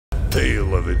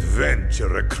tale of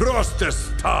adventure across the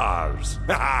stars.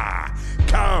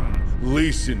 Come,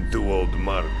 listen to old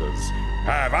Marcus.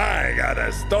 Have I got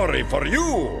a story for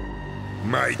you?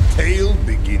 My tale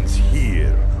begins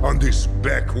here, on this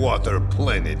backwater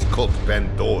planet called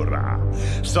Pandora.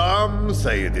 Some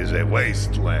say it is a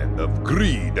wasteland of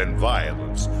greed and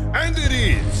violence, and it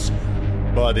is.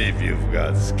 But if you've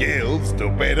got skills to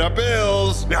pay the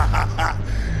bills,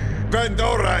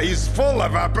 Pandora is full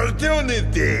of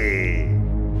opportunity.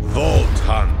 Vault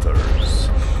Hunters.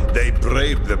 They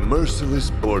brave the merciless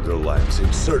Borderlands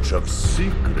in search of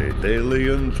secret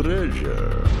alien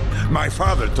treasure. My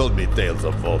father told me tales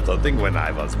of vault hunting when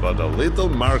I was but a little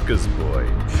Marcus boy.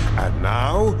 And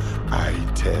now, I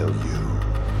tell you.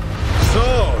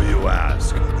 So, you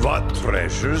ask, what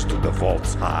treasures do the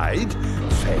vaults hide?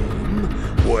 Fame,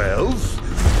 wealth,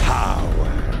 power.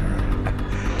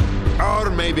 Or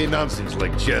maybe nonsense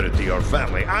like charity or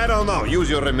family. I don't know, use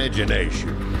your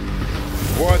imagination.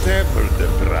 Whatever the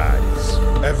prize,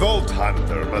 a Vault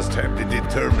Hunter must have the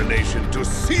determination to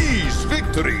seize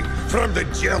victory from the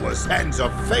jealous hands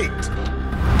of fate.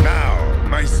 Now,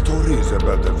 my story is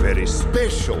about a very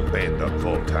special band of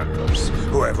Vault Hunters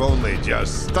who have only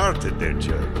just started their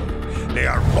journey. They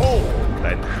are bold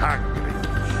and hungry.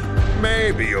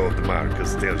 Maybe old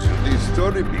Marcus tells you this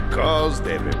story because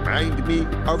they remind me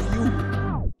of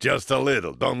you. Just a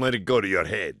little, don't let it go to your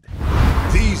head.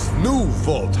 These new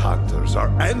Vault Hunters are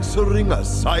answering a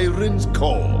siren's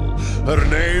call. Her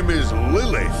name is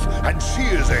Lilith, and she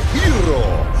is a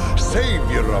hero,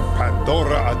 savior of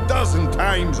Pandora a dozen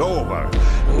times over.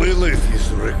 Lilith is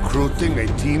recruiting a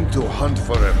team to hunt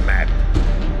for a map.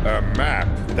 A map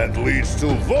that leads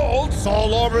to vaults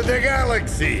all over the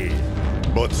galaxy.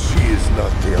 But she is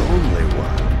not the only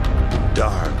one.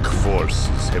 Dark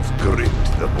forces have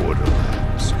gripped the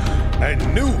Borderlands. A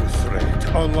new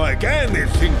threat, unlike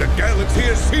anything the galaxy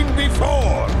has seen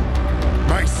before.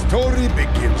 My story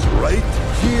begins right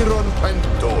here on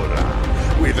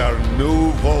Pandora, with our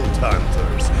new Vault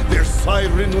Hunters, their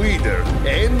siren leader,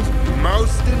 and,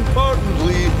 most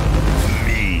importantly,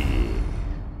 me.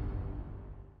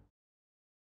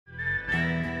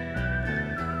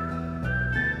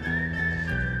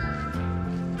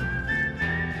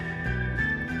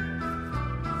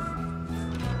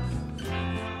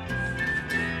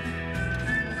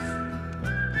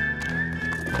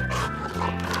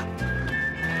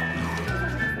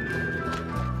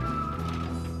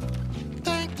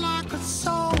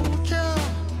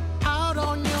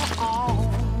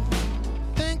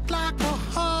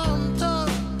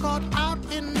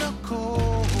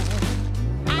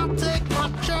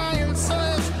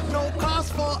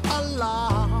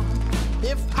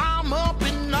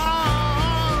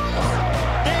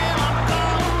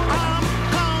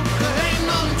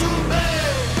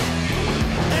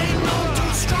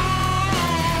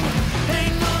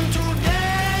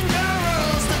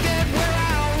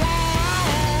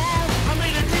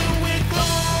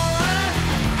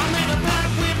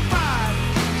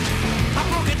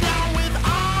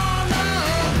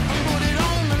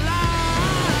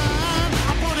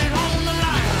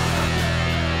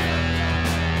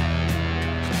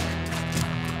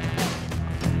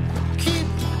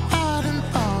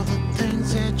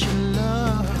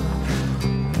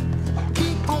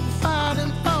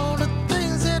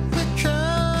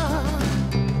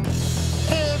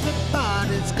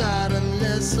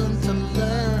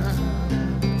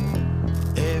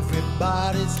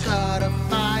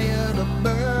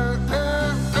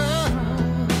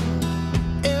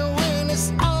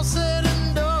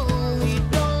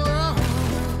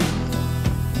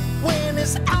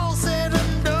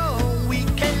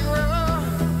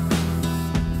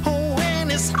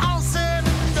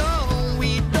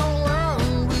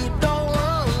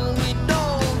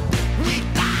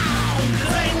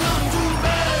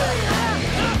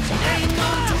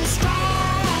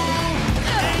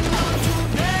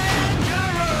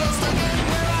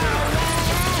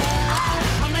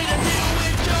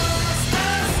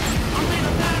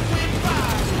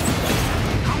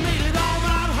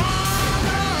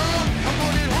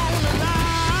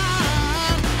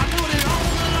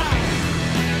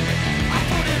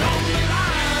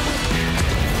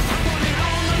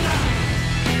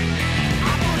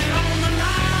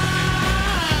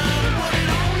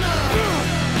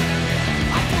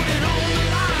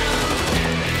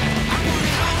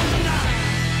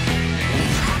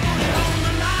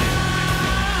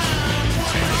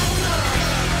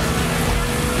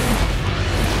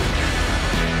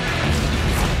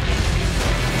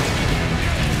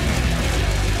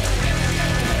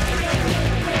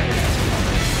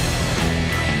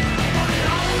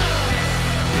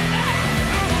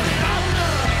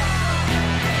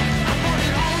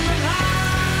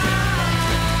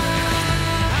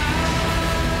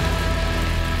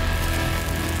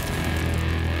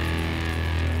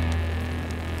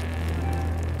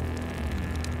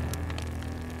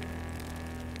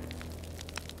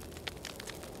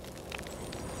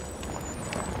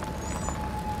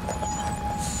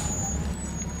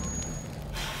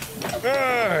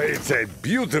 It's a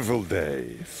beautiful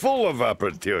day, full of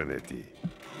opportunity.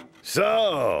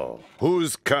 So,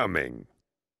 who's coming?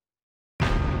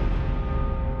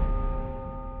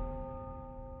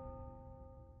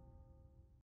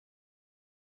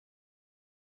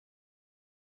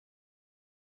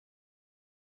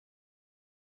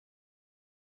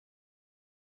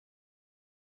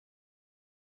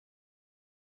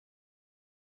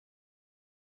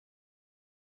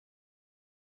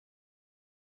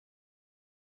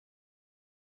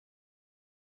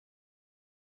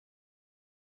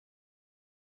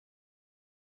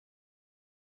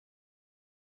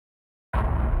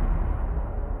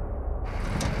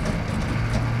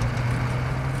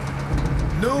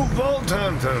 New Vault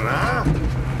Hunter, huh?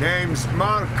 Name's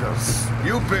Marcus.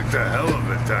 You picked a hell of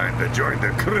a time to join the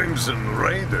Crimson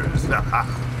Raiders. Good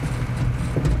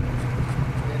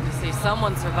to see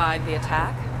someone survived the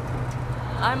attack.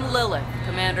 I'm Lilith,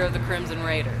 commander of the Crimson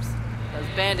Raiders. Those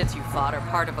bandits you fought are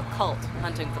part of a cult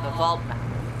hunting for the vault map.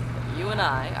 But you and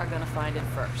I are gonna find it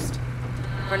first.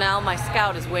 For now, my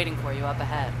scout is waiting for you up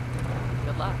ahead.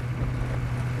 Good luck.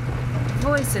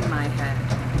 Voice in my head.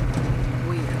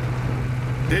 Weird.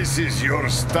 This is your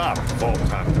stop, Vault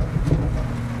Hunter.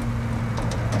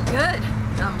 Good.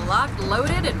 I'm locked,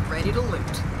 loaded, and ready to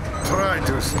loot. Try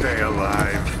to stay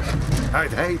alive.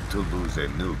 I'd hate to lose a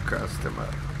new customer.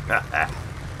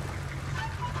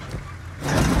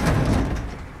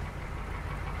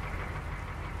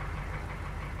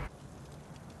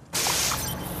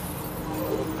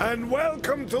 And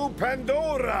welcome to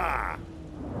Pandora!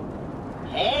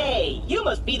 Hey, you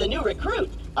must be the new recruit.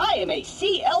 I am a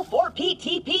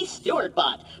CL4PTP steward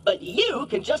bot, but you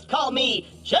can just call me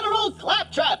General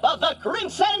Claptrap of the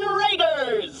Crimson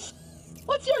Raiders!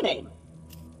 What's your name?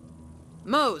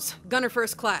 Mose, Gunner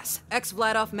First Class,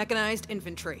 ex-Vladoff Mechanized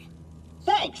Infantry.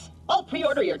 Thanks. I'll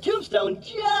pre-order your tombstone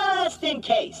just in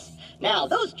case. Now,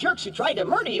 those jerks who tried to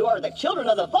murder you are the Children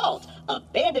of the Vault, a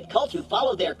bandit cult who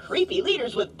follow their creepy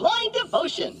leaders with blind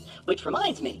devotion. Which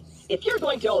reminds me, if you're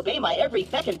going to obey my every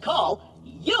beck and call,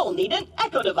 you'll need an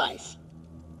echo device.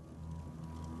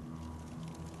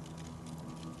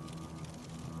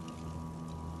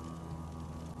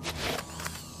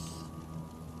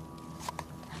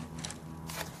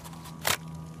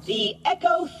 The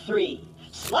Echo 3.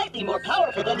 Slightly more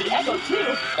powerful than the Echo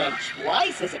 2, and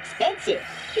twice as expensive.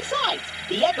 Besides,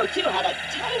 the Echo 2 had a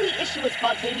tiny issue with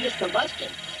spontaneous combustion,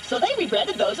 so they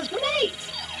rebranded those as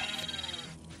grenades.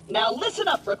 Now listen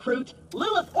up, recruit.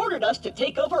 Lilith ordered us to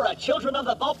take over a Children of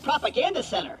the Vault propaganda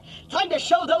center. Time to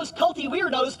show those culty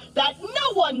weirdos that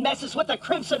no one messes with the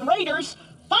Crimson Raiders.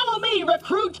 Follow me,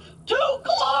 recruit, to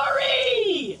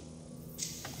glory!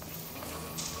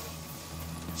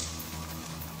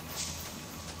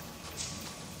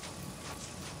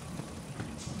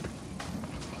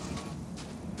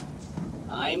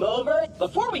 I'm over.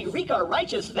 Before we wreak our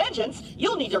righteous vengeance,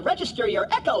 you'll need to register your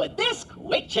Echo at this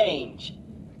quick change.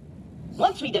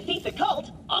 Once we defeat the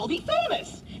cult, I'll be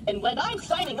famous. And when I'm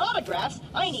signing autographs,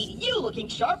 I need you looking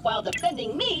sharp while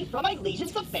defending me from my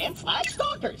legions of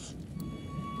fans/stalkers.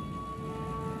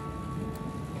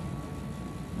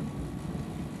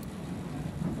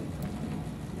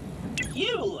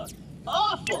 You look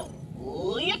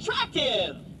awfully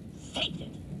attractive. Saved it.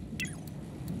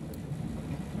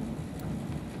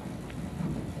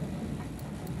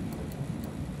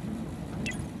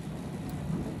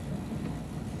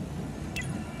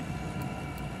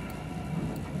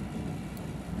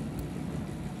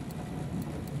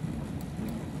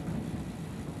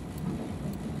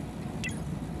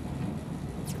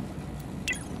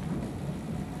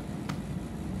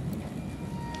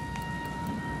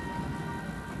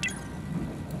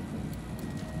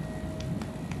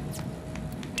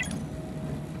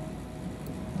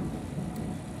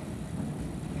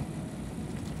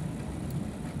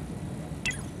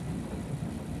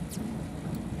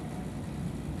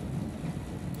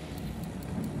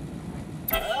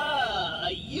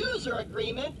 User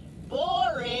agreement?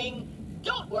 Boring!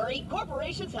 Don't worry,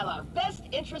 corporations have our best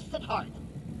interests at heart.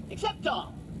 Except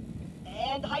Dom.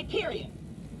 And Hyperion.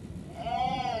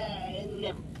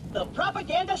 And the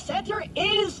propaganda center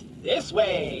is this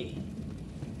way.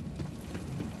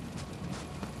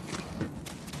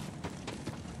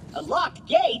 A locked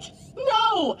gate?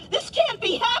 No! This can't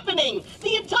be happening!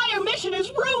 The entire mission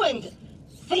is ruined!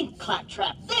 Think,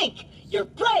 Claptrap, think! You're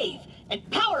brave and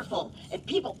powerful, and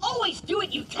people always do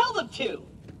what you tell them to!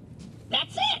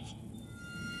 That's it!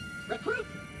 Recruit,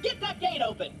 get that gate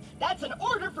open! That's an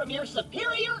order from your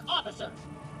superior officer!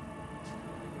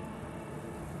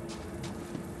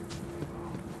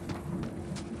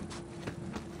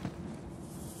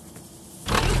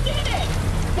 You did it!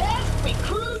 Best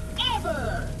recruit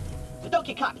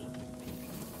Copy.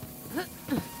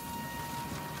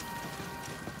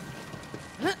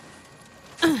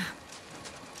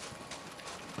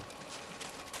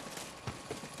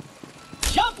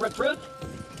 Jump, recruit!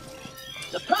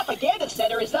 The propaganda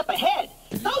center is up ahead.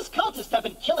 Those cultists have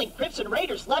been killing Crimson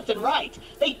Raiders left and right.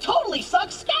 They totally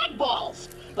suck skag balls.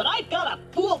 But I've got a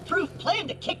foolproof plan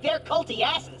to kick their culty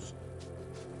asses.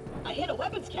 I hit a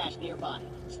weapons cache nearby.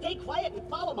 Stay quiet and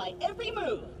follow my every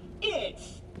move.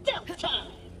 It's stealth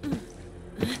time.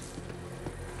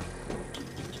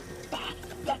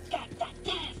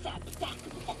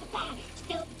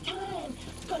 Stealth time.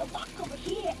 Gonna walk over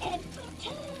here and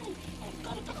turn. I'm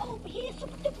gonna go over here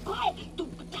super duper quiet.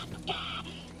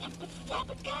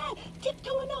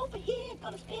 Tiptoeing over here.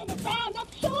 Gonna spin around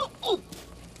up here. Oh,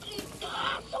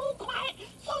 so quiet.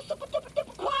 So super duper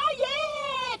duper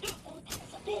quiet. Oh,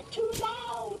 that's a bit too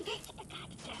loud.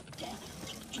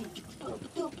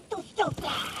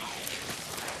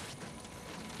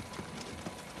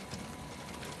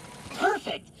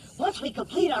 Perfect. Once we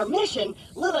complete our mission,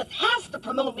 Lilith has to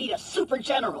promote me to Super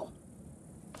General.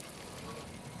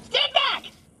 Stand back!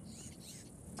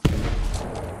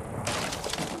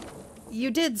 You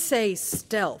did say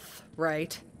stealth,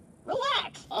 right?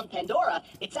 Relax. On Pandora,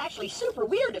 it's actually super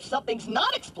weird if something's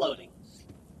not exploding.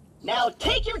 Now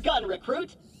take your gun,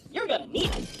 recruit. You're gonna need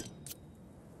it.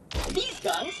 These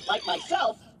guns, like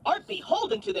myself, aren't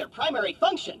beholden to their primary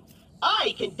function.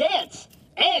 I can dance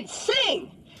and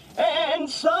sing. And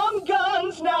some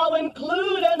guns now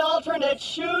include an alternate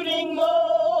shooting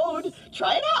mode.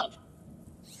 Try it out.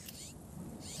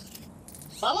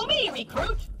 Follow me,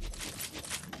 recruit.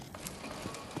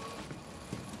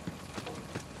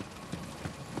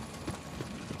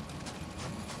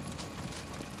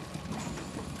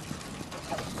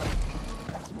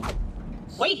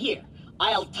 Wait here.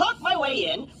 I'll talk my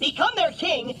way in, become their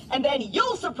king, and then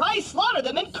you'll surprise slaughter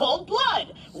them in cold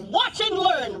blood. Watch and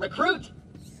learn, recruit.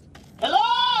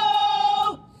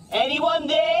 Hello? Anyone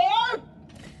there?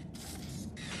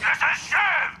 This is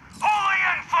Shiv, holy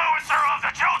influencer of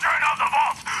the children of the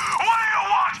vault. What do you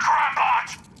want, Crampot?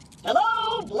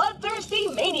 Hello, bloodthirsty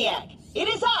maniac. It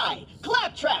is I,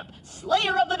 Claptrap,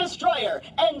 Slayer of the Destroyer,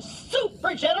 and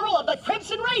Super General of the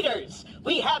Crimson Raiders.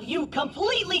 We have you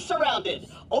completely surrounded.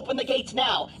 Open the gates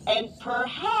now, and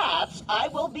perhaps I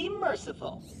will be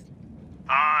merciful.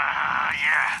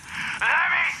 Yeah.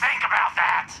 Let me think about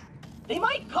that. They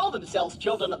might call themselves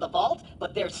Children of the Vault,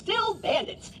 but they're still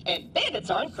bandits, and bandits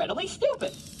are incredibly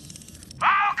stupid.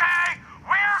 Okay,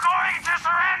 we're going to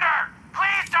surrender.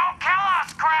 Please don't kill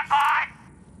us, Crampot.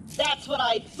 That's what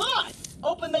I thought.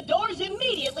 Open the doors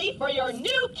immediately for your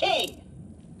new king.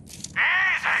 Easy.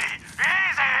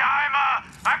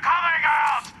 I'm coming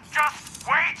out. Just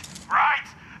wait right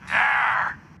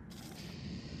there.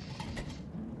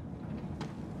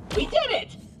 We did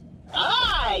it!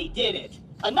 I did it!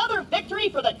 Another victory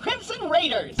for the Crimson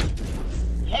Raiders!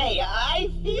 Hey, I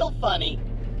feel funny.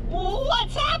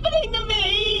 What's happening to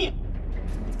me?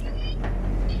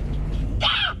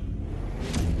 Ah!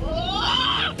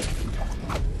 Ah!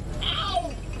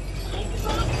 Ow! I'm so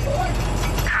sore.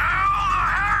 Kill the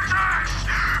heretics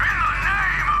in the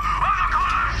name of the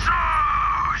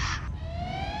Colossus!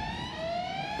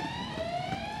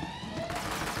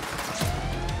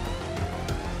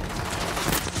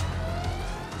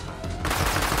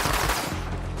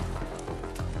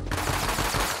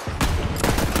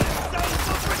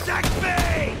 Protect me!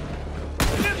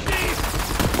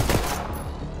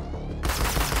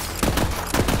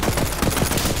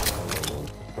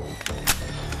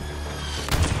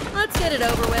 Let's get it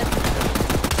over with.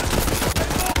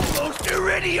 Almost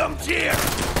iridium tier!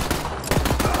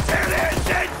 It is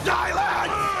in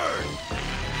silence!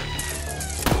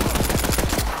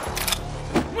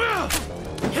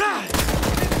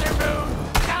 Mr. Moon,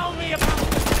 tell me about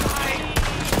the sky!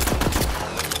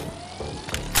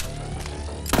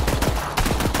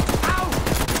 Ow!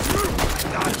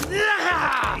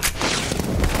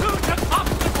 Who took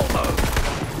obstacle mode?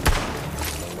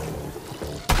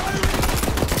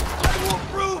 I will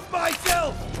prove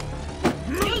myself!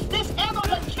 Use this ammo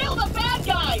to kill the bad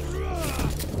guys!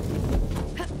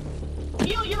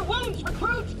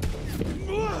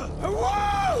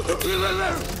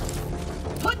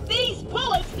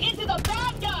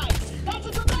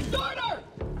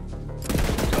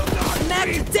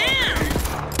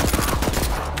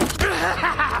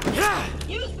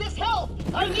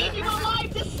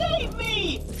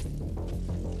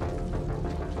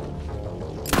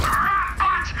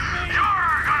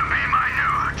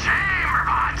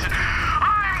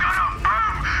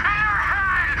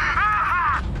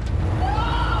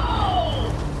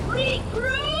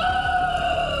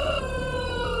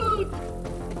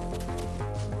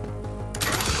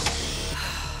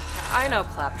 I know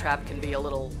Claptrap can be a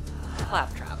little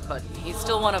claptrap, but he's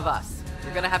still one of us.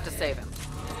 You're gonna have to save him.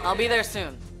 I'll be there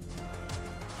soon.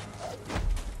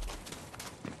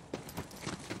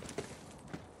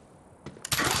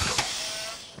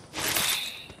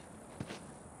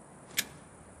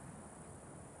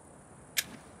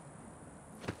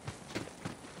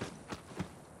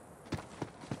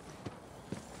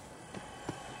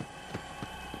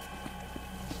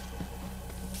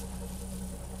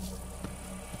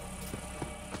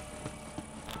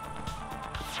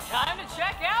 Time to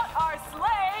check out our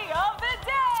sleigh of the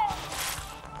day!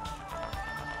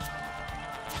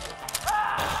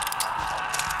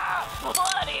 Ah!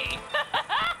 Bloody!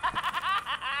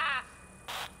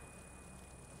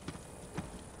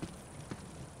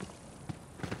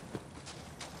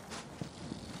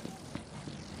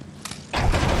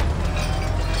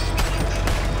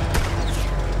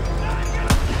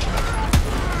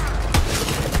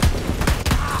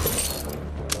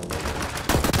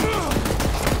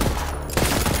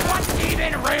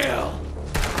 Real!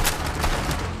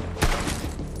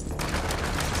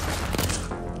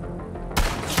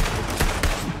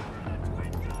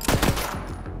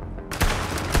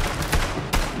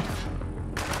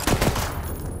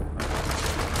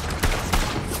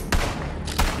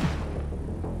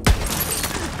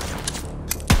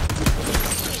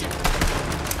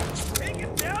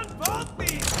 Taking down both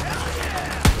these! Hell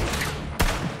yeah!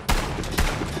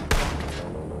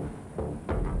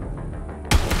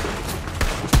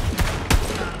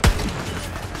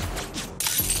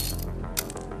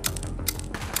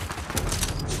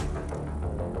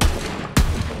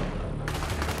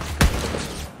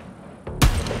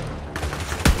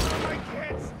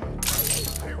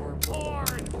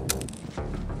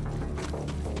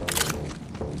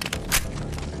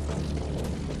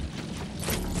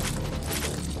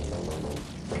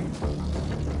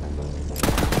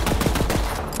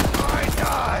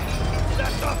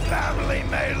 Family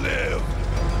may live.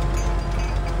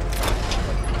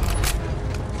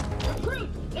 Recruit,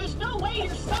 there's no way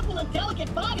your supple and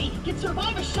delicate body can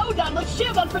survive a showdown with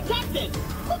Shiv unprotected.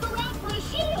 Look around for a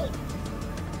shield.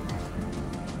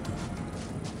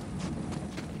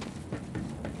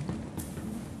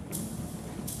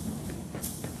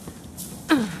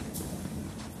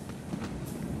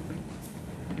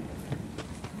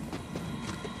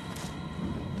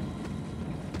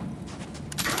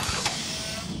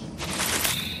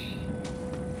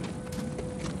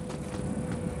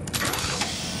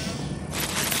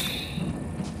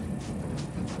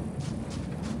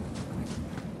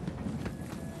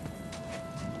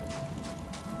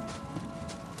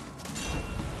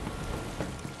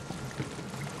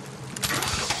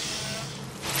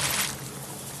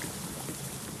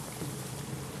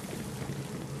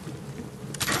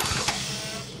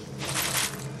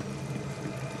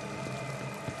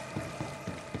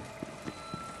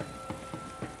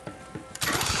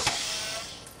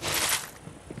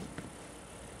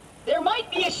 There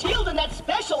might be a shield in that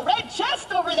special red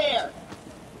chest over there!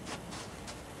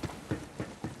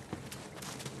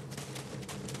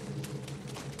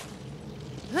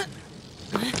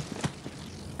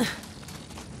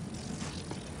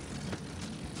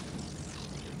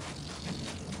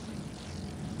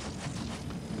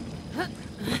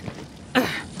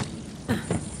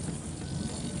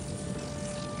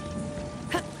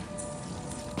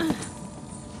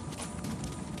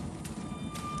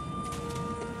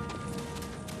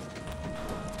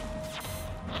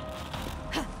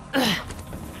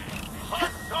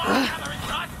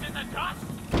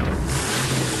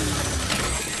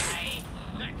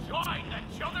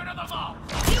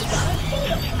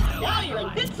 Now you're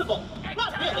invincible!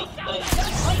 Not really, but it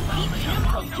just might keep him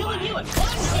from killing you in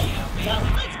one hit!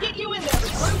 Now let's get you in there,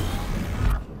 recruit!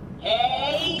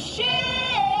 Hey,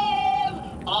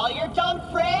 Shiv! All your dumb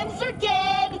friends are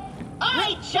dead!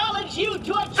 I challenge you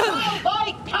to a trial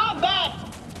by combat!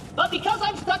 But because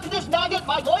I'm stuck to this magnet,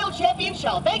 my loyal champion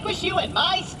shall vanquish you in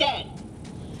my stead!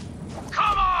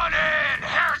 Come on in,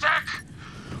 heretic!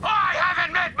 I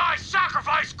haven't met my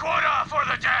sacrifice quota for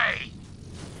the day!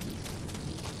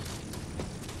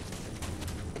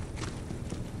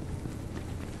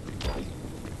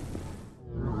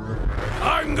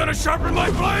 I'm gonna sharpen my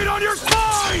blade on your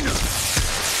spine!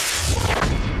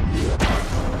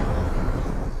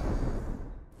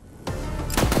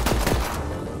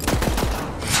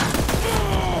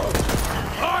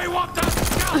 I want the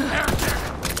scalp, heretic!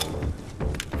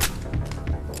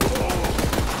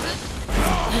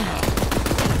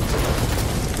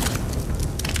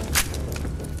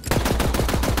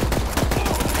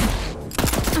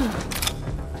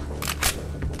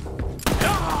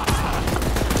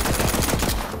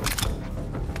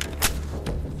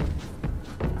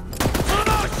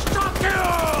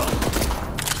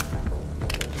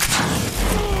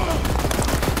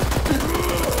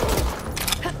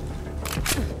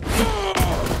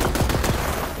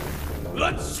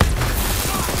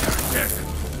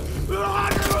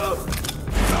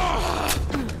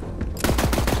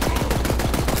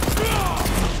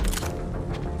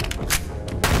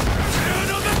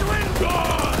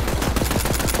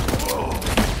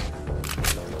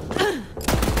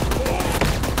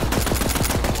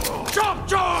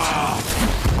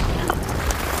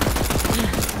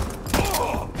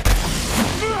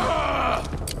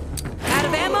 Out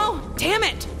of ammo? Damn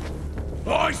it!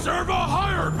 I serve a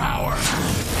higher power!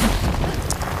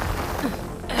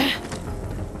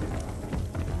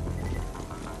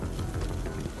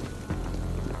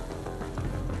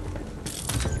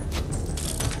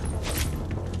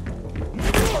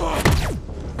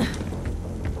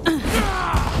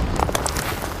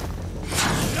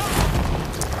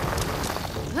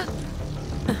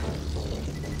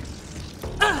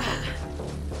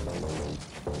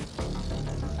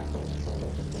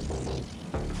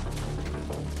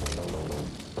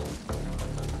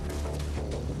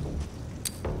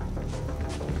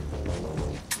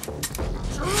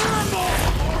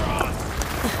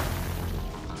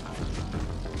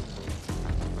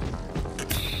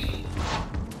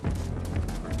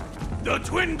 The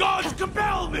twin gods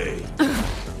compel me!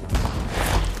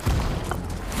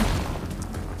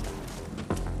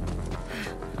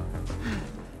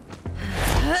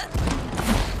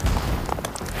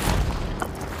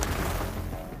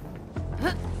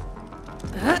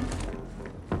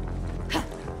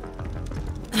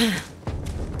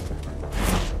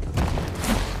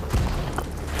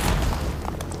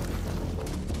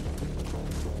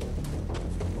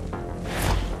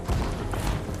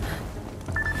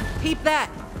 Peep that!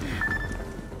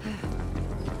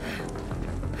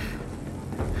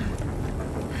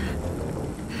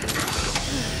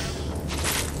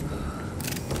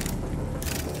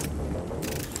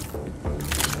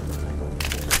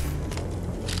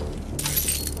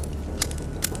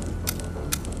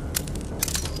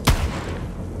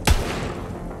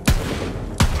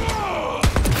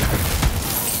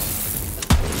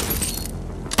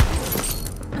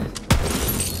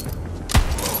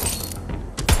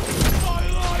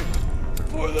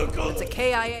 It's a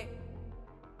KIA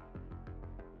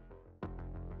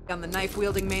on the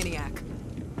knife-wielding maniac.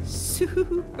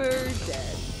 Super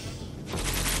dead.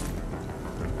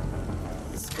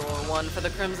 Score one for the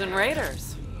Crimson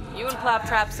Raiders. You and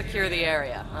Claptrap secure the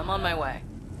area. I'm on my way.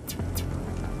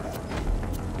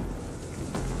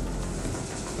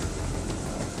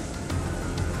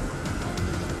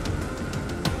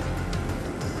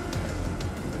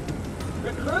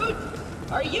 Recruit?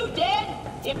 Are you dead?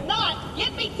 If not,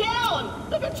 get me down!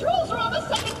 The controls are on the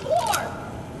second floor!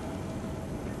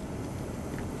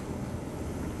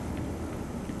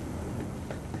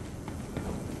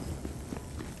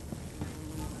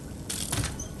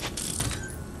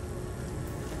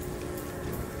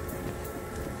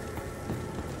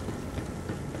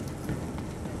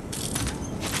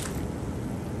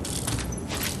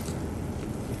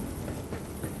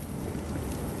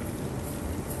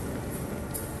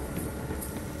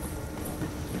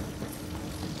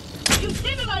 You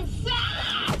did it! I'm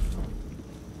sad!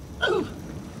 Ooh.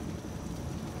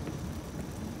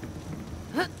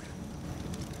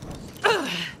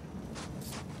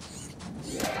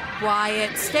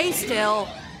 Quiet, stay still.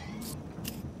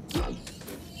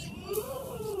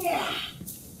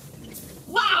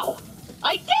 Wow!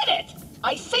 I did it!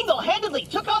 I single-handedly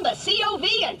took on the COV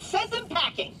and sent them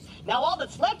packing. Now all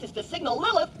that's left is to signal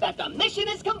Lilith that the mission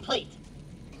is complete.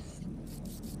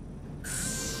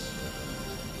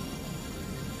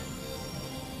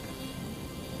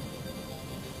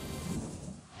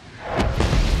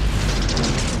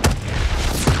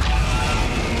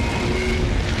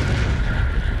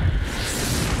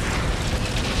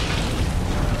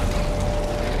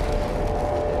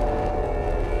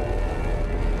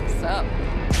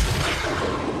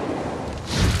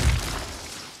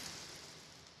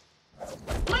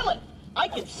 Lilith, I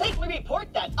can safely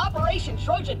report that Operation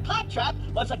Trojan Claptrap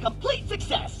was a complete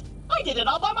success. I did it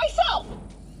all by myself.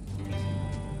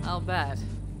 I'll bet.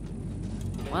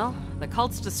 Well, the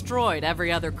cult's destroyed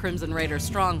every other Crimson Raider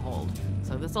stronghold,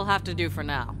 so this'll have to do for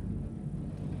now.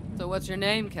 So what's your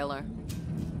name, killer?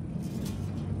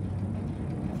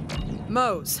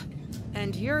 Mose.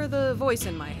 And you're the voice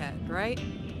in my head, right?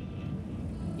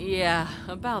 Yeah,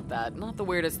 about that. Not the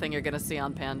weirdest thing you're gonna see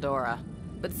on Pandora.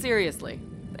 But seriously,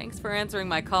 thanks for answering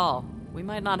my call. We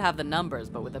might not have the numbers,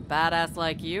 but with a badass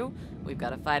like you, we've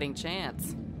got a fighting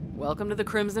chance. Welcome to the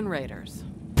Crimson Raiders.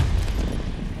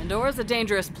 Pandora's a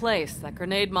dangerous place. That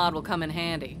grenade mod will come in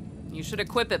handy. You should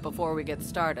equip it before we get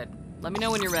started. Let me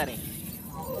know when you're ready.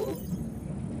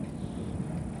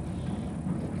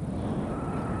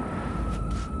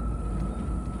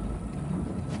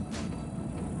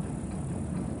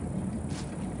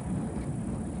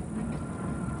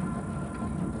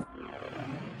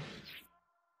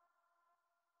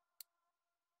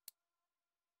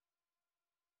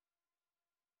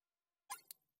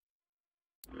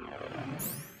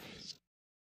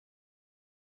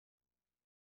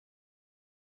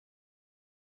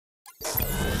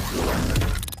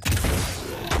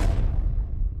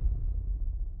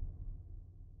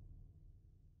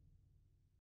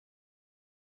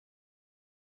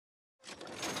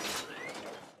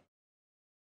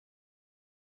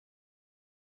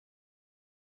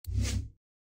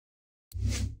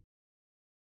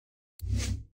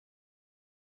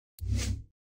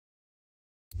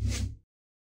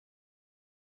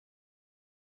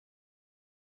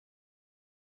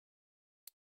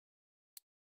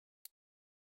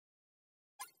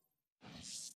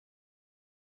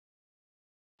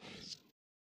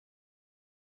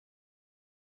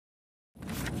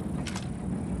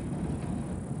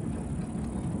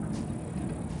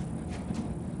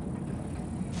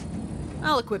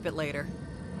 I'll equip it later.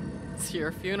 It's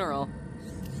your funeral.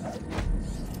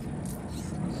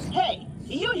 Hey,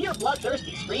 do you hear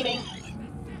bloodthirsty screaming?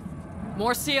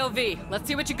 More COV. Let's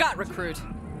see what you got, recruit.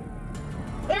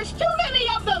 There's too many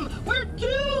of them! We're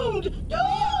doomed!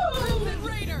 Doomed!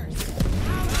 Raiders!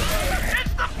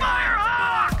 It's the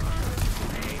Firehawk!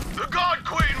 The God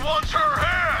Queen wants her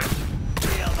head!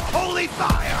 Feel the holy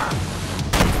fire!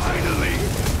 Finally,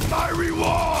 my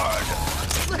reward!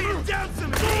 Lay it down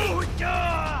some heat!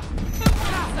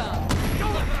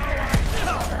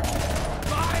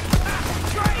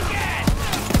 Try again!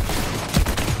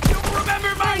 You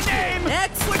remember my name!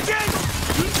 Next! Which is...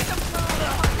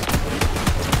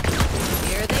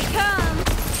 Here they come!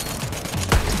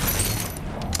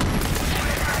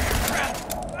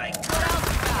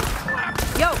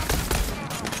 Yo!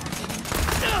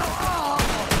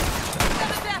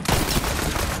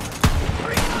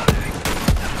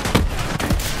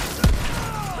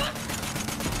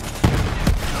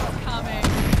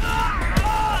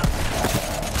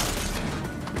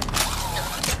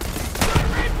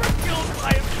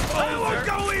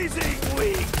 Go easy,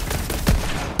 weak!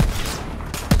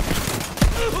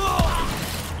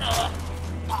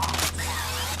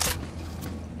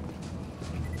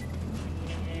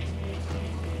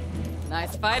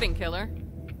 Nice fighting, killer.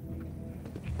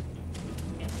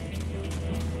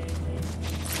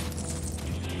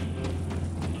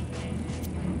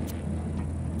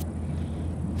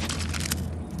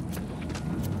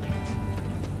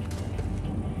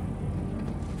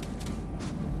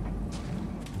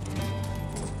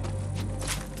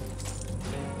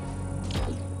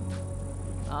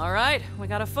 All right, we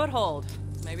got a foothold.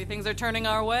 Maybe things are turning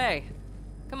our way.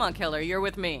 Come on, killer, you're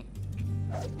with me.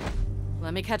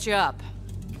 Let me catch you up.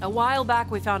 A while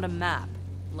back, we found a map.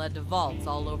 Led to vaults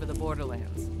all over the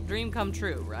Borderlands. Dream come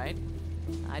true, right?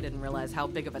 I didn't realize how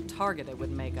big of a target it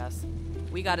would make us.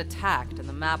 We got attacked and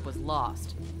the map was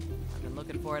lost. I've been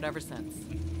looking for it ever since.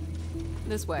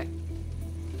 This way.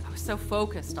 I was so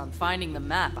focused on finding the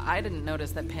map, I didn't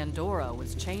notice that Pandora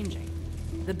was changing.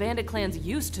 The bandit clans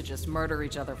used to just murder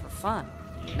each other for fun.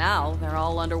 Now, they're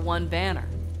all under one banner.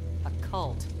 A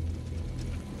cult.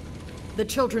 The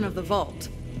Children of the Vault.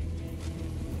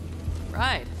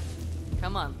 Right.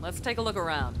 Come on, let's take a look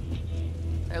around.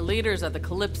 Their leaders are the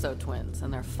Calypso twins,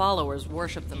 and their followers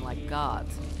worship them like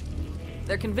gods.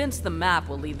 They're convinced the map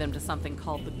will lead them to something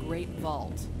called the Great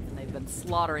Vault, and they've been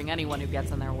slaughtering anyone who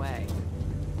gets in their way.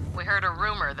 We heard a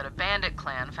rumor that a bandit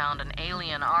clan found an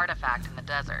alien artifact in the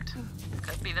desert.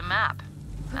 Could be the map.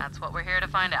 That's what we're here to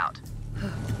find out.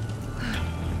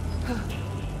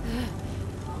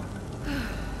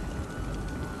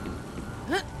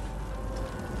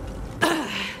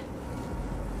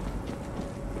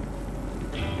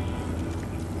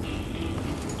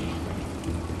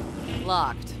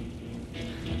 Locked.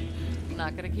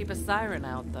 Not gonna keep a siren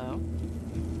out, though.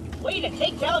 Way to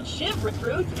take down Shiv,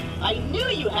 recruit! I knew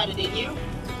you had it in you!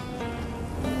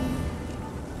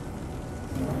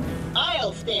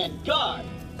 I'll stand guard!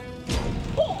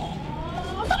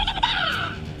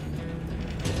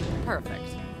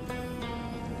 Perfect.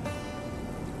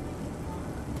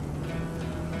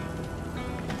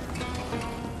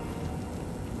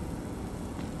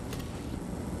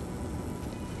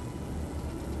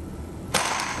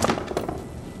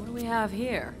 What do we have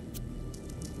here?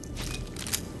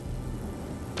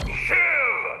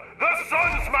 The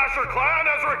Sun Smasher clan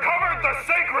has recovered the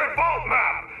sacred vault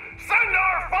map! Send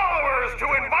our followers to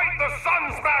invite the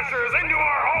Sun Smashers into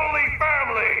our holy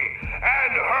family!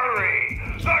 And hurry!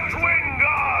 The twin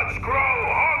gods grow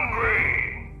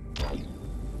hungry!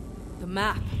 The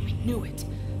map. I knew it.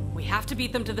 We have to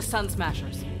beat them to the Sun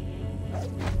Smashers.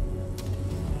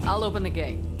 I'll open the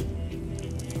gate.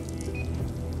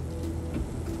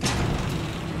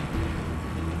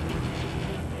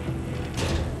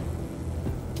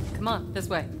 Come on, this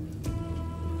way.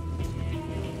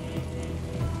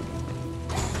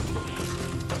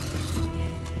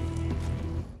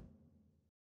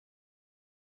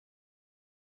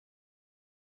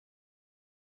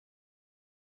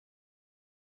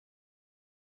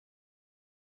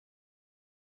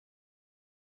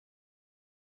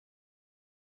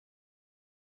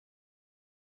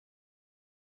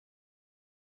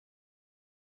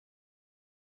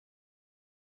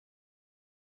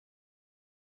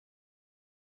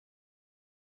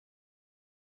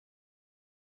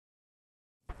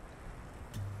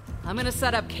 I'm gonna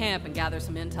set up camp and gather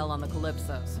some intel on the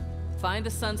Calypsos. Find the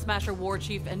Sun Smasher war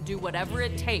chief and do whatever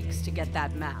it takes to get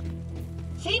that map.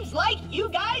 Seems like you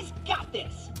guys got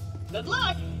this. Good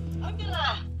luck. I'm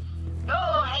gonna go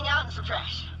hang out in some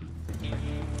trash.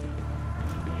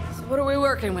 So what are we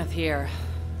working with here?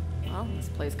 Well, this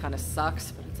place kinda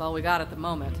sucks, but it's all we got at the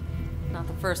moment. Not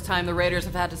the first time the Raiders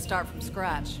have had to start from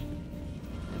scratch.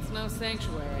 It's no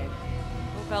sanctuary.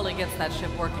 Hope Ellie gets that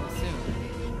ship working soon.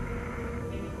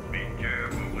 Be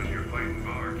careful when you're fighting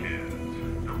bar kids.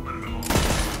 Don't let them all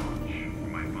watch. You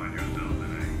might find yourself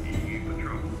in a heap of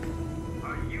trouble.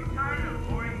 Are you tired of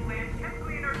boring playing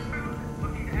typically in our food,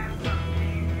 looking to add some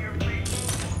change to your plate?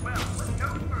 Well, look no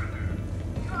further.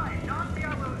 Try Don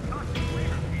Diablo's caustic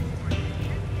flavor paste for the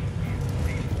kitchen.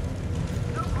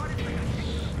 So hard it's like a kick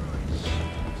to the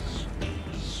groin.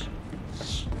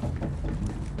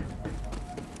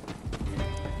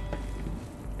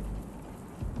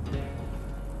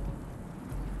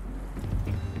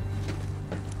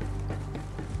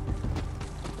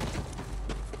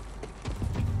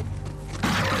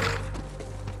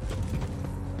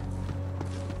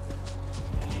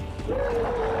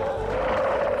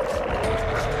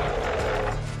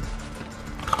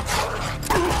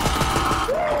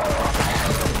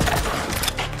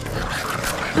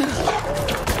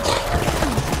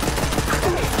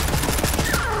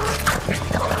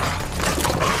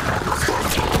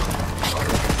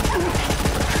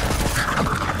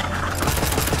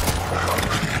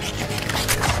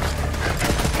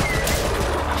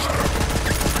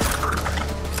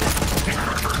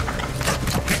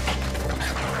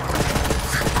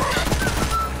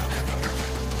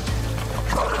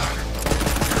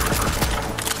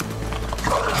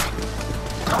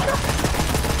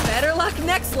 Better luck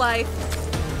next life.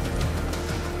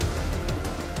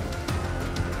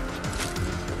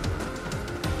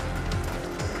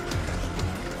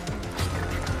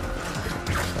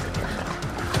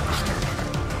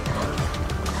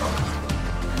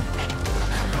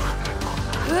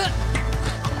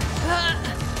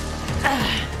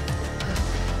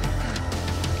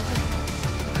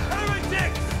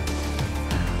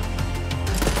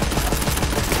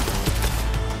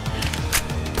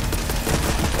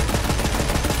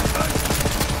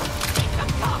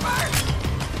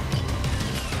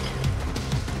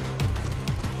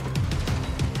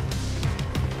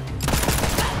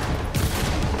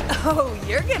 Oh,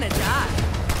 you're gonna die.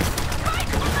 Fight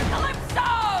for the Calypso!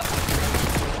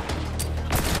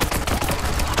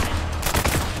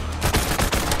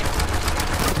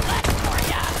 Let's for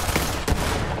ya!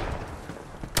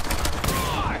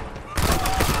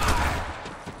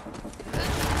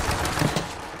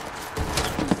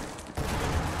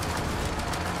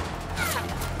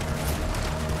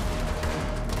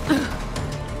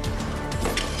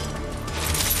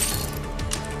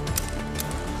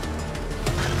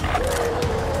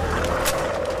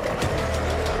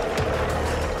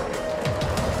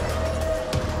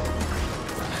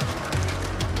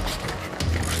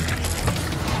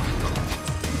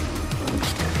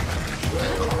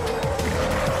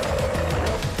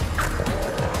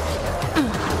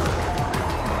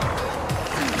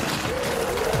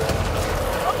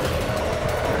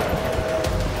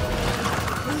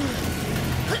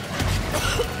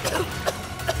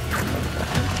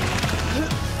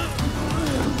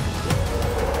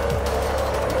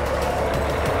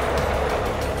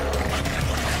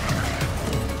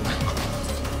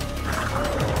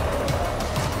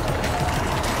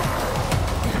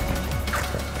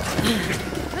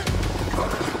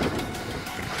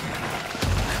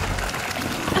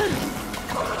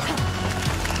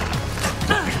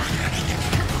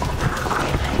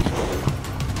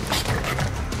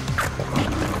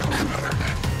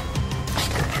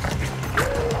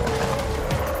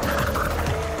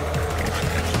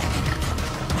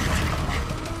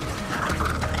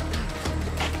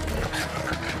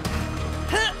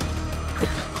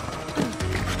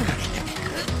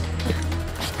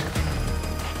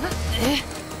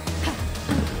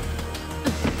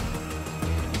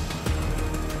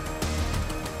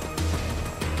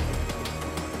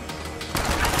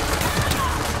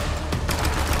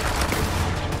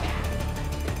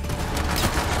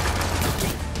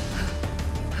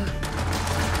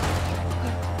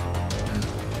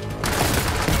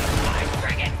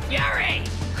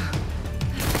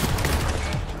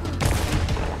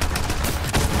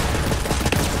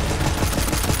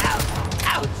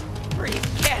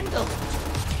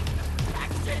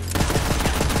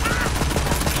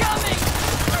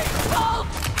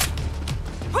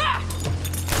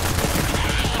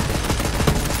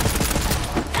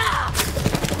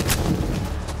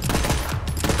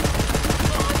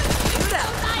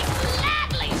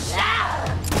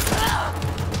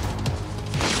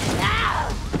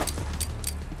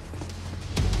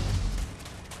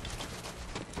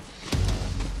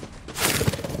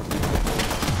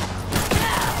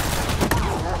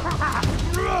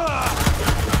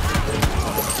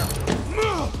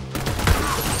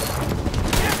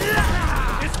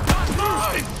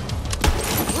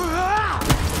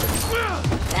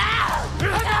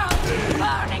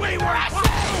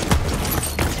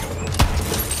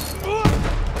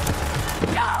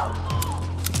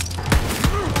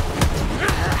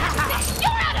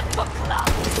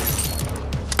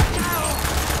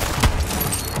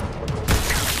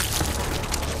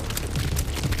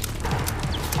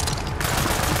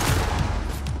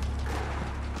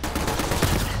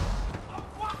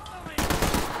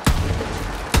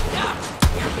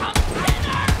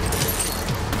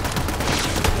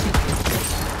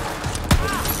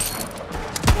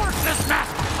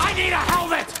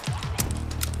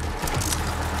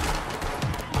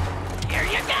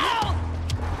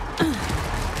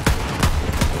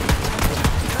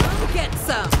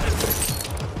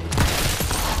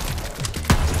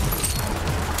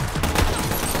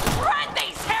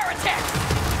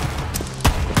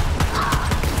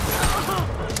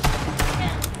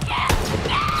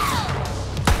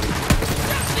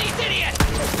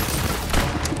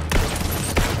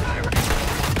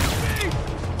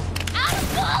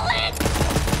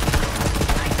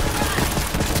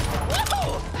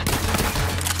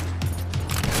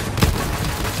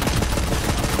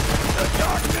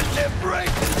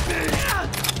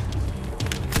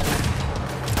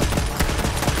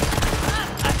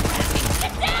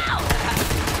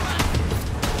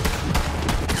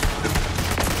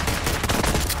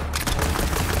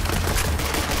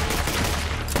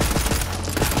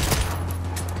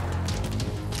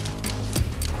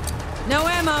 No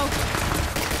ammo.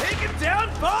 Taking down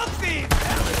both thieves!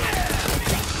 Hell yeah!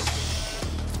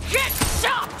 Get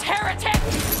shot, heretic!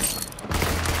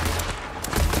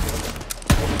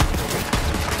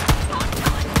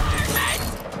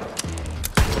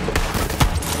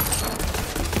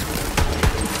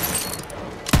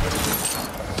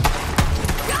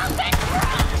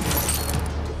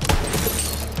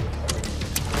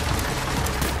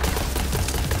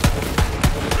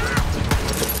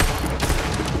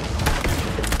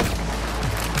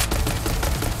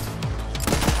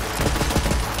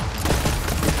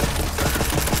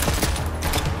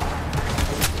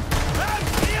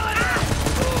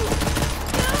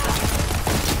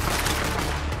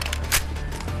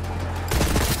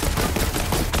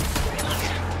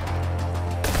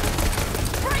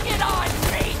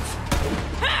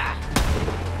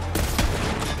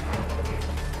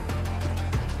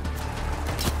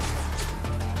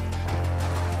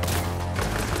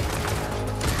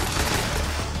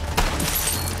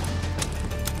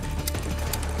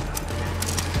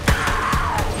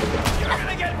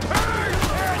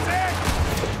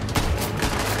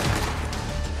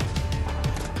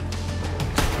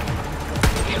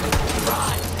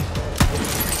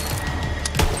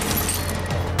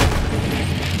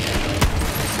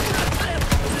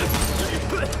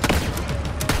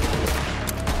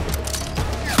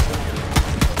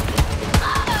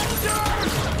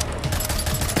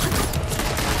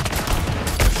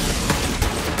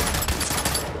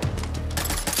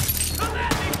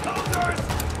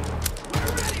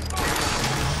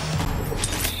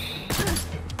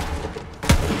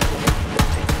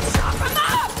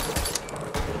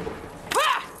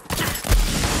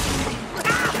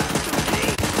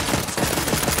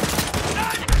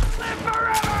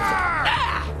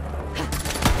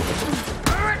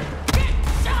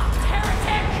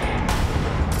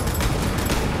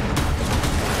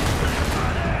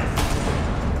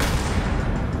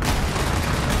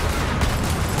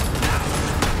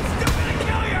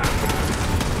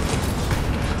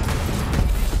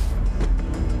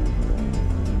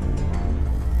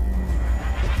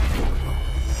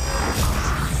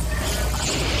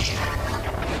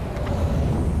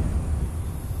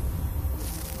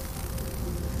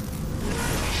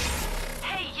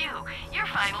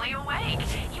 finally awake.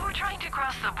 You were trying to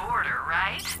cross the border,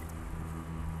 right?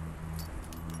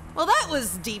 Well, that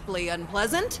was deeply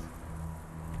unpleasant.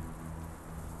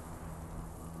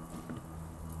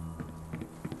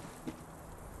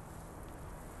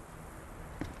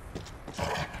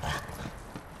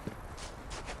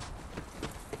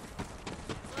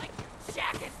 Like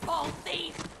jacket ball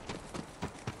thief!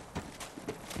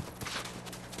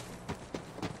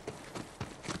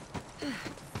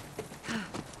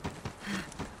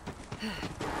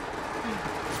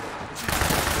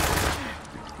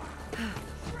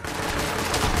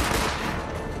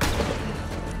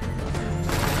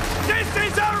 This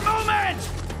is our moment!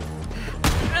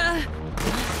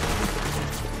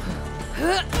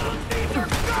 These are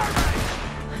garbage!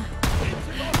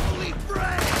 Into the holy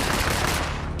fray!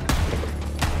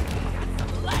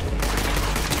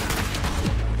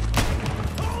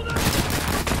 Hold up!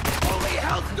 Holy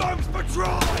Hellstorms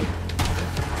patrol!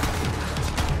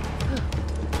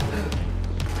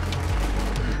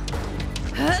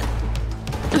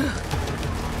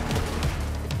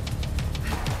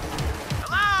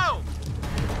 Hello?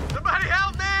 Somebody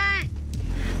help me!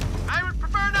 I would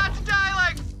prefer not to die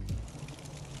like...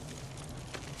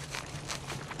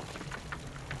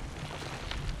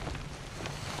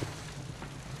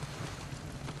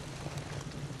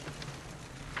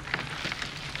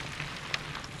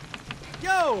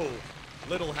 Yo!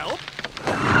 Little help?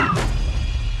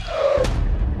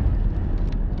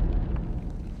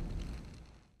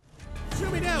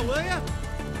 Shoot me down, will ya?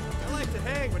 I like to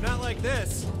hang, but not like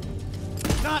this.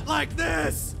 Not like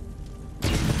this!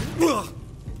 Ugh.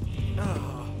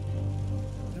 Oh.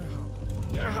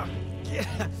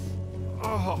 Yeah.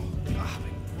 Oh, my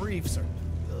briefs are.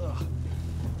 Ugh.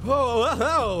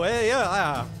 Oh, hey,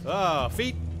 yeah.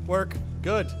 Feet work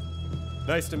good.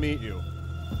 Nice to meet you.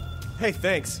 Hey,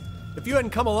 thanks. If you hadn't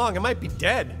come along, I might be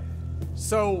dead.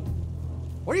 So,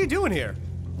 what are you doing here?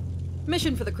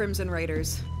 Mission for the Crimson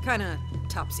Raiders. Kinda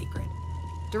top secret.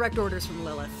 Direct orders from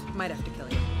Lilith. Might have to kill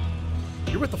you.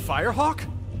 You're with the Firehawk?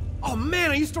 Oh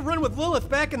man, I used to run with Lilith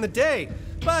back in the day.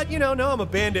 But, now I'm a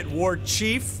bandit ward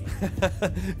chief.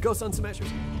 Go Sun Smashers.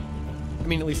 I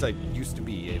mean, at least I used to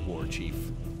be a ward chief.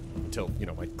 Until,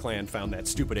 my clan found that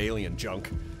stupid alien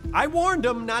junk. I warned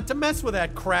them not to mess with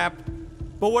that crap.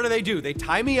 But what do? They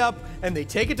tie me up and they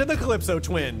take it to the Calypso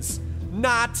twins.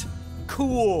 Not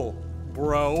cool,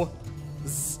 bro.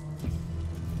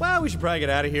 Well, we should probably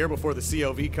get out of here before the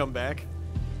COV come back.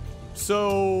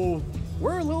 So,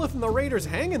 where are Lilith and the Raiders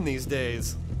hanging these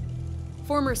days?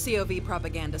 Former COV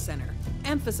Propaganda Center.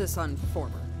 Emphasis on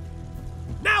former.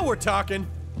 Now we're talking!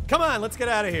 Come on, let's get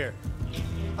out of here.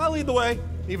 I'll lead the way,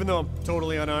 even though I'm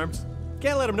totally unarmed.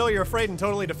 Can't let them know you're afraid and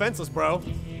totally defenseless, bro.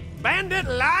 Bandit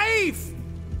life!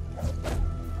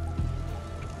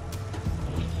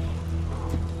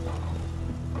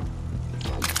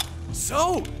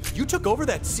 So, you took over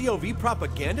that COV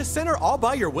Propaganda Center all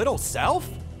by your little self?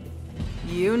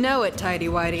 You know it, Tidy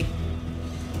Whitey.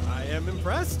 I am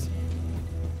impressed.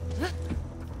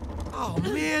 Oh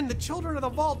man, the children of the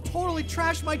vault totally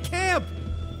trashed my camp!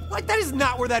 Like, that is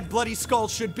not where that bloody skull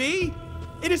should be!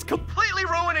 It is completely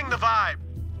ruining the vibe!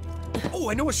 Oh,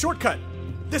 I know a shortcut!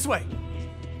 This way!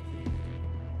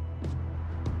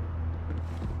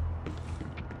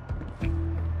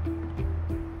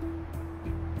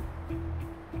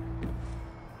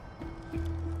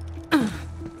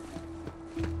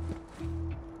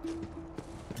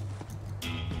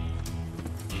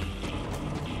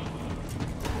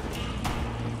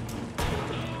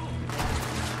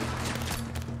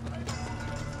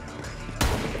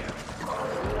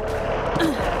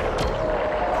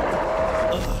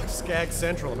 Skag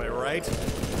Central, am I right?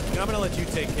 You know, I'm gonna let you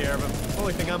take care of him. The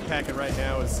only thing I'm packing right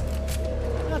now is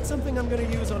not something I'm gonna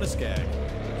use on a skag.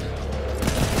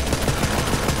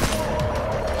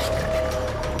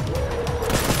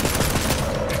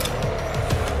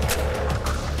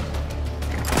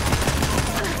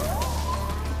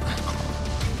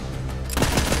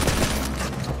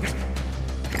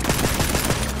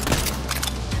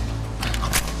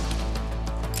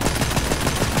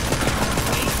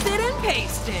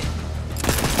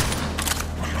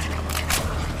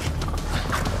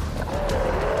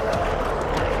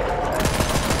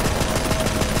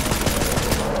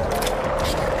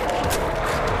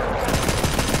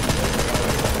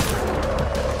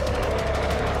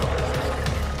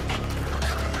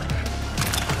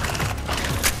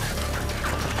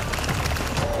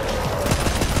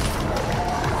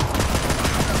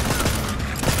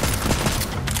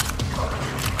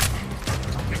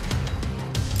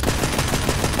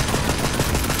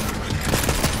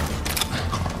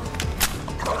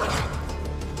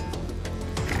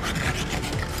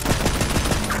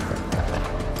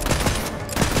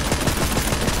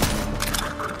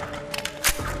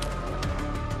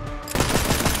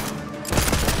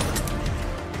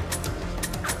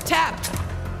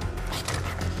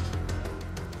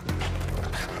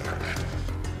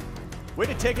 Way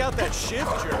to take out that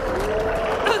shift jerk.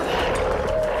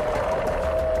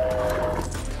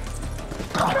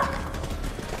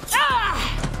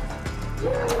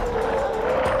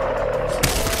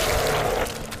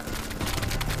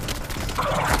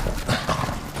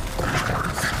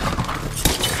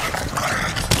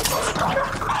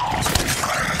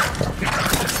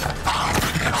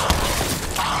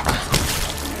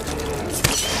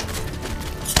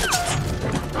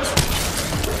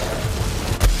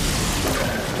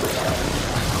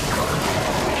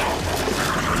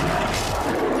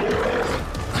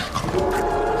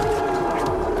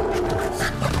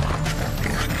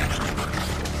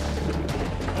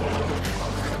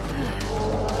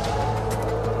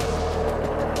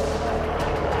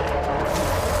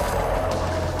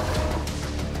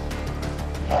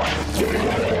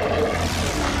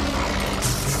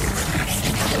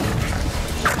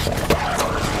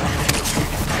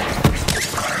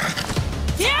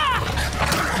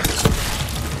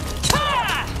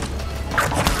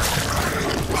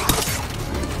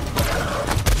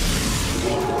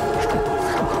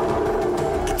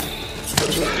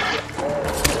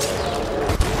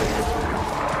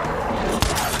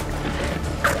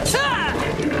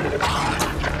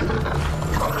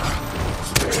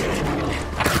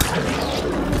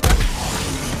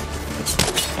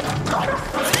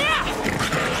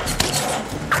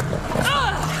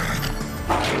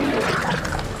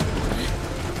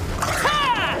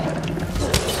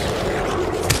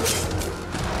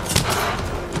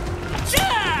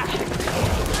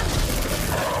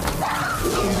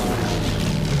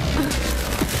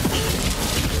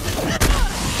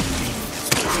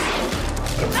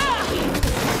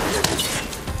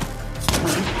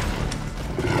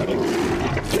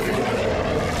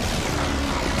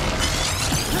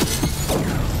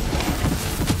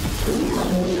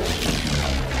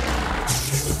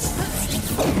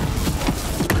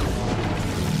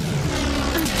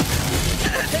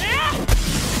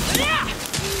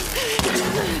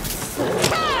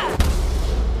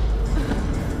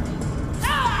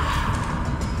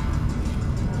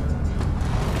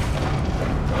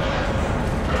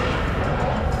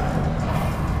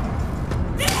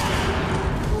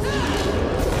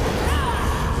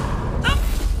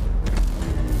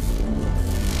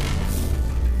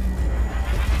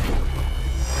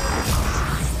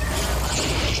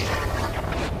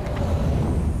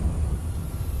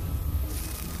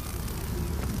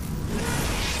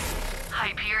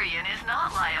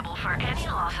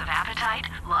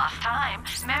 lost time,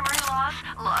 memory loss,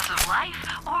 loss of life,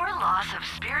 or loss of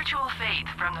spiritual faith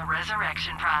from the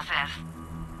resurrection process.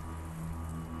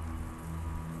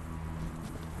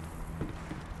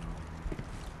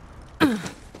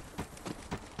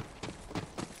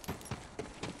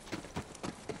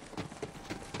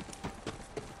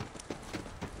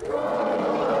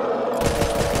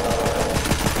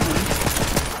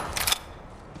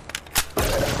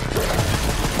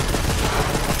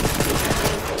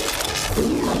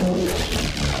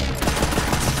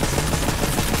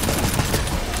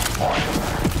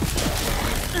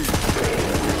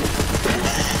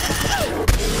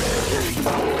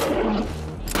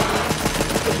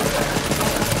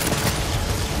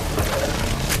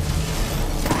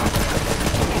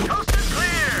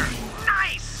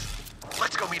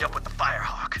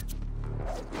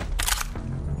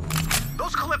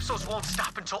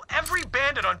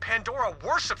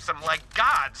 Worships them like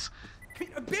gods.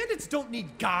 Bandits don't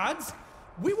need gods.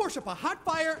 We worship a hot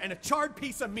fire and a charred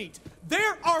piece of meat.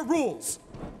 There are rules.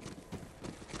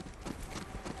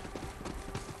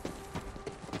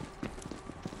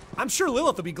 I'm sure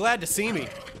Lilith will be glad to see me.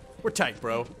 We're tight,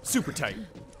 bro. Super tight.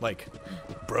 Like,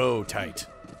 bro tight.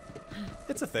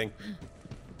 It's a thing.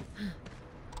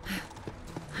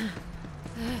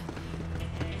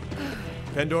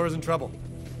 Pandora's in trouble.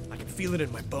 I can feel it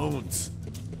in my bones.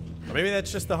 Or maybe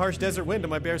that's just the harsh desert wind on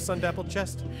my bare sun-dappled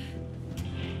chest.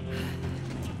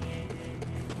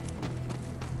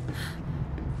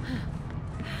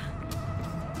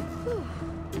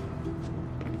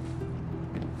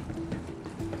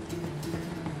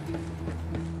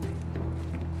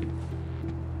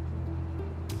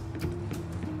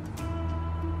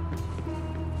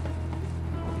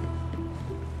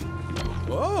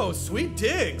 Whoa, sweet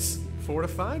digs.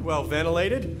 Fortified, well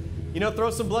ventilated. You know,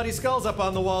 throw some bloody skulls up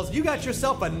on the walls. You got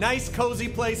yourself a nice, cozy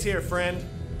place here, friend.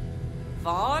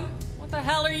 Vaughn? What the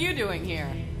hell are you doing here?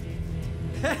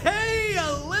 Hey,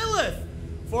 Lilith!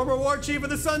 Former Ward Chief of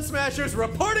the Sun Smashers,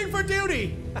 reporting for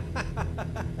duty!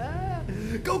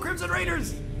 Go Crimson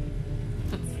Raiders!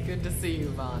 It's good to see you,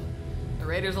 Vaughn. The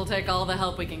Raiders will take all the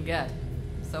help we can get.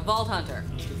 So, Vault Hunter,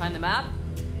 did you find the map?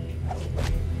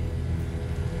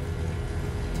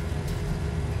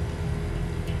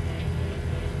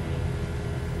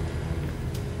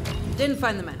 Didn't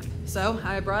find the map, so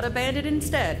I brought a bandit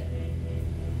instead.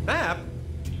 Map?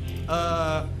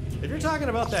 If you're talking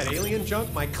about that alien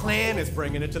junk, my clan is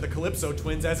bringing it to the Calypso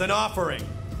twins as an offering.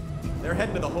 They're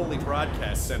heading to the Holy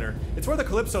Broadcast Center. It's where the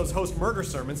Calypsos host murder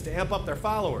sermons to amp up their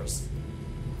followers.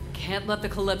 Can't let the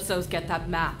Calypsos get that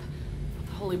map.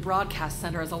 The Holy Broadcast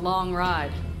Center is a long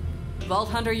ride. Vault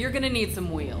Hunter, you're gonna need some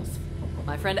wheels.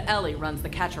 My friend Ellie runs the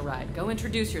catch-a-ride. Go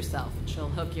introduce yourself, and she'll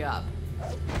hook you up.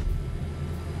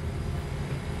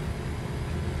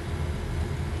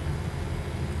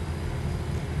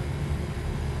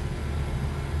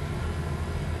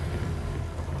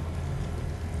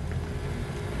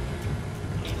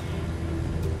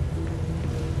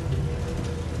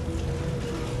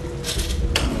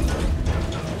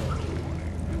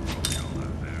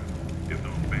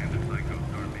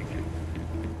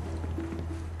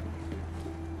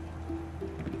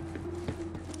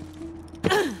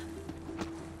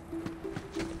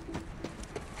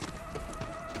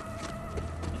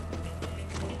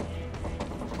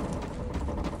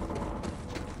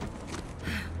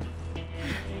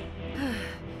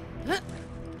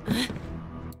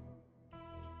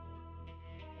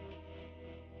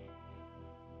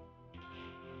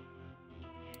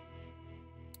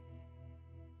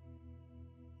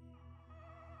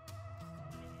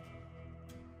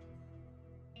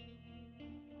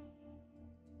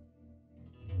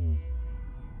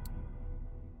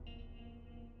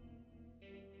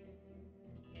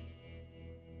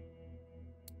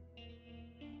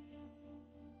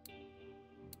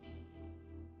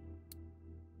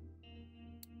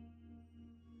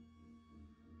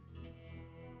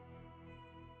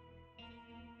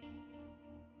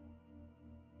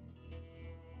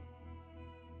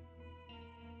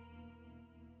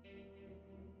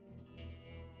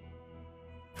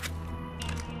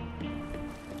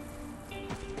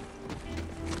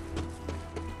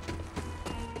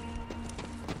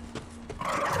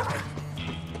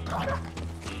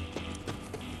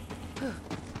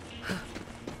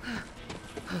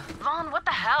 Vaughn, what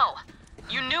the hell?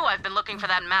 You knew I've been looking for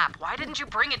that map. Why didn't you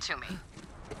bring it to me?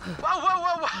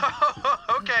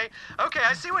 Whoa. Okay,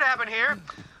 I see what happened here.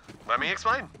 Let me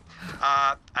explain.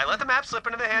 I let the map slip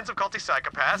into the hands of culty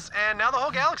psychopaths, and now the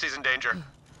whole galaxy's in danger.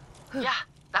 Yeah,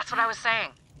 that's what I was saying.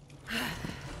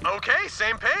 Okay,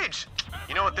 same page.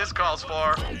 You know what this calls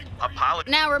for?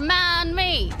 Apology. Now remind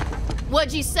me,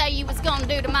 What'd you say you was gonna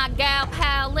do to my gal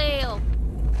pal Lil?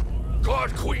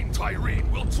 God Queen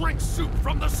Tyreen will drink soup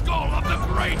from the skull of the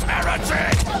great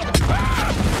heretic!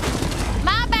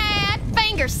 My bad.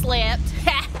 Finger slipped.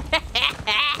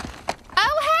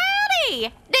 Oh,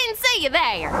 howdy! Didn't see you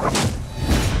there.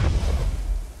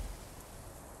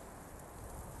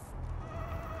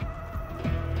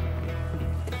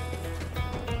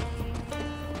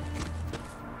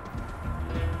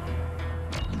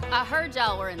 I heard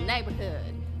y'all were in the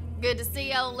neighborhood. Good to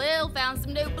see old Lil found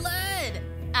some new blood.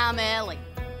 I'm Ellie.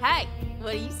 Hey,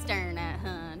 what are you staring at,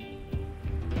 hun?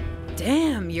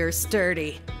 Damn, you're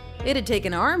sturdy. It'd take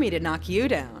an army to knock you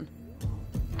down.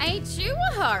 Ain't you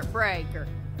a heartbreaker?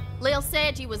 Lil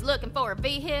said you was looking for a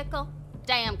vehicle.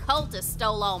 Damn cultist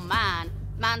stole all mine.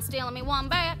 Mind stealing me one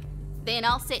back? Then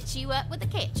I'll set you up with a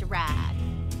catch a ride.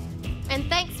 And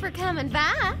thanks for coming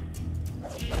by.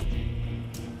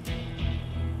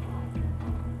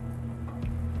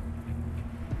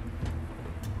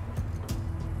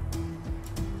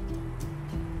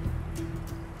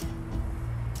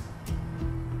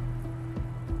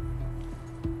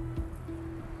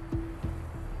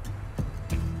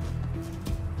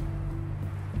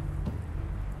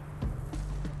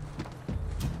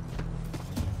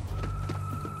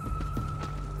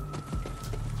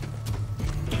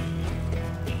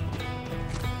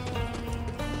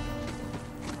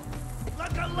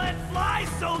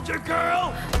 Soldier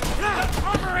girl!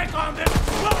 Turmeric on this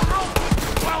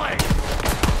swelling!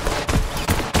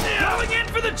 Going in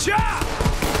for the job!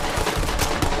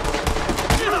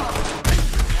 Feeling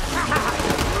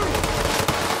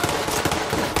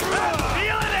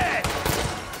it!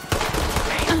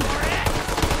 Wait for it!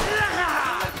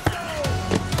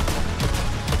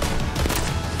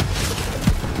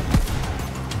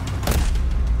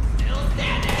 Still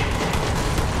standing!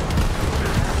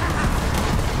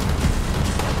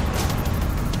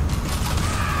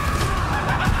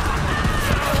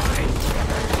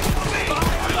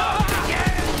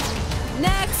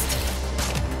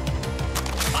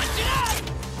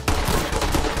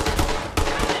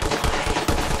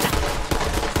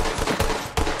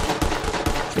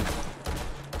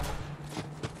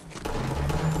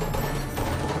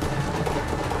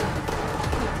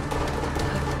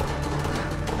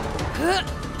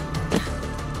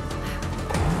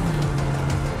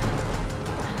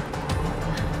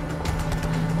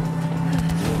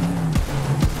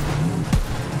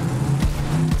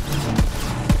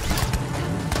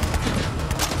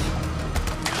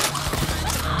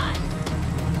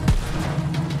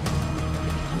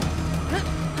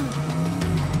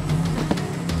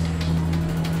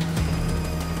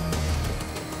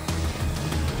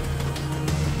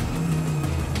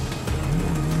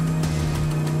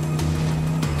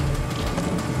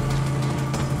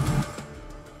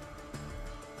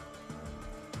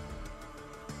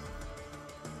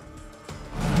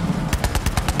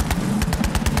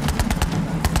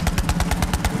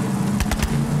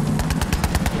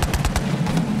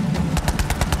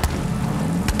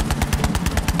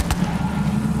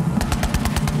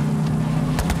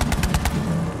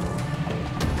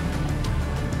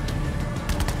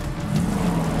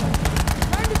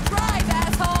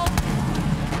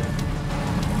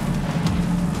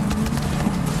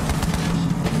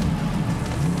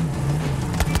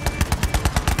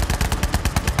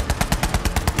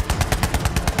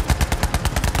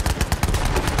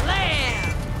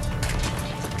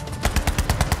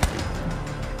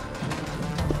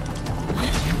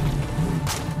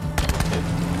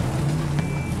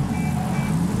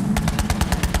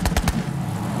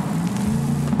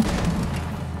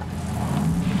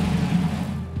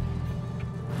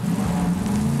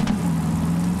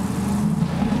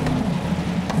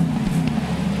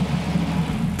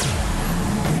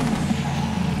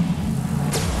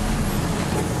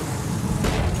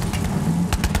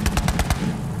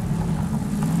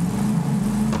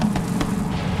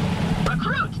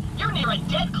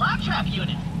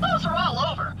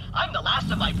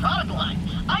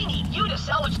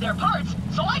 their parts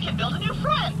so I can build a new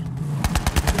friend.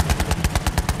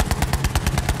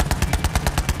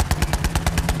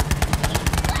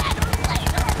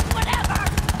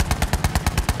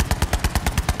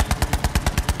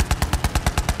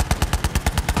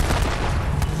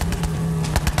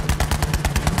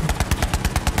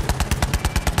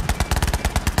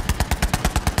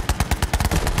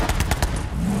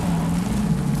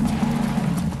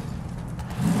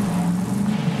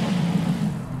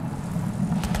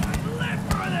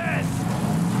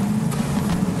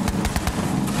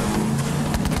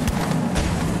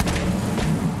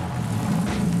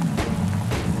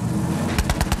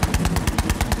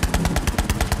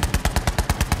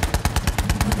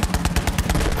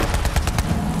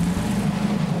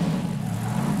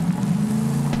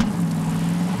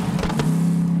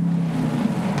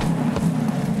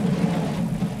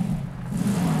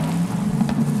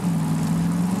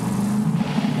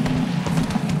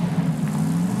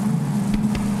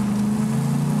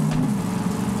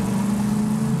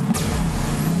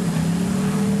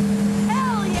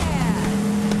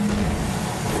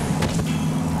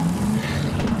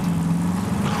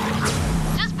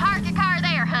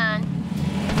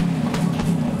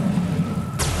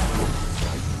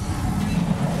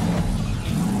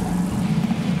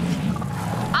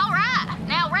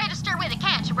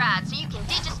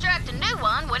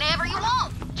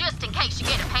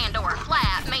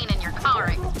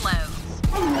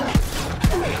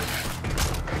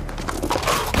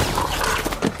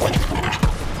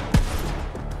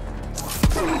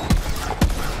 Got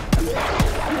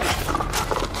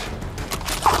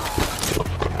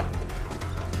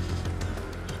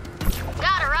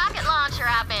a rocket launcher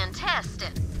I've been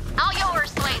testing. All yours,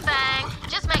 sweet thing.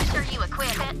 Just make sure you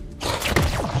equip it.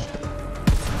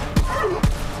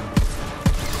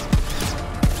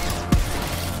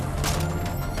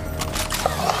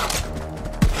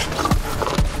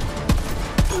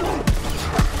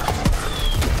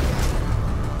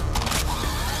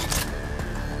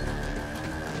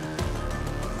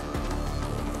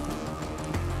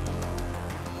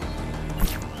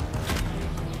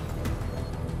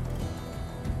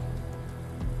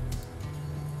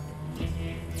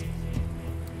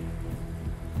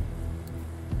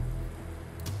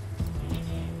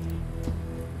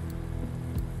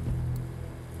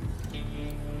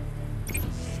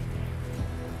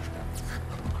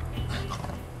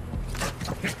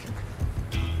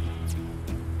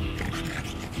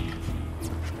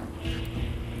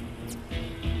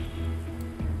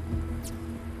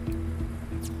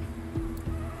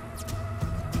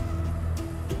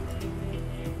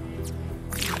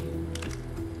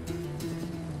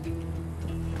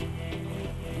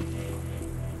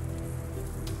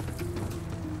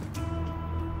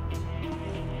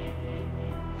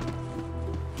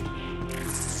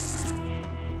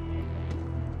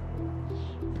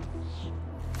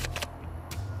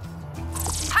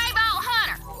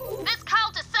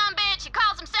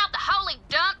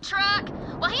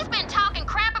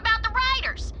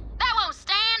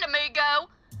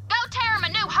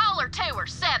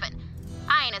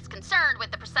 Concerned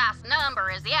with the precise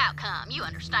number as the outcome, you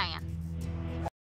understand.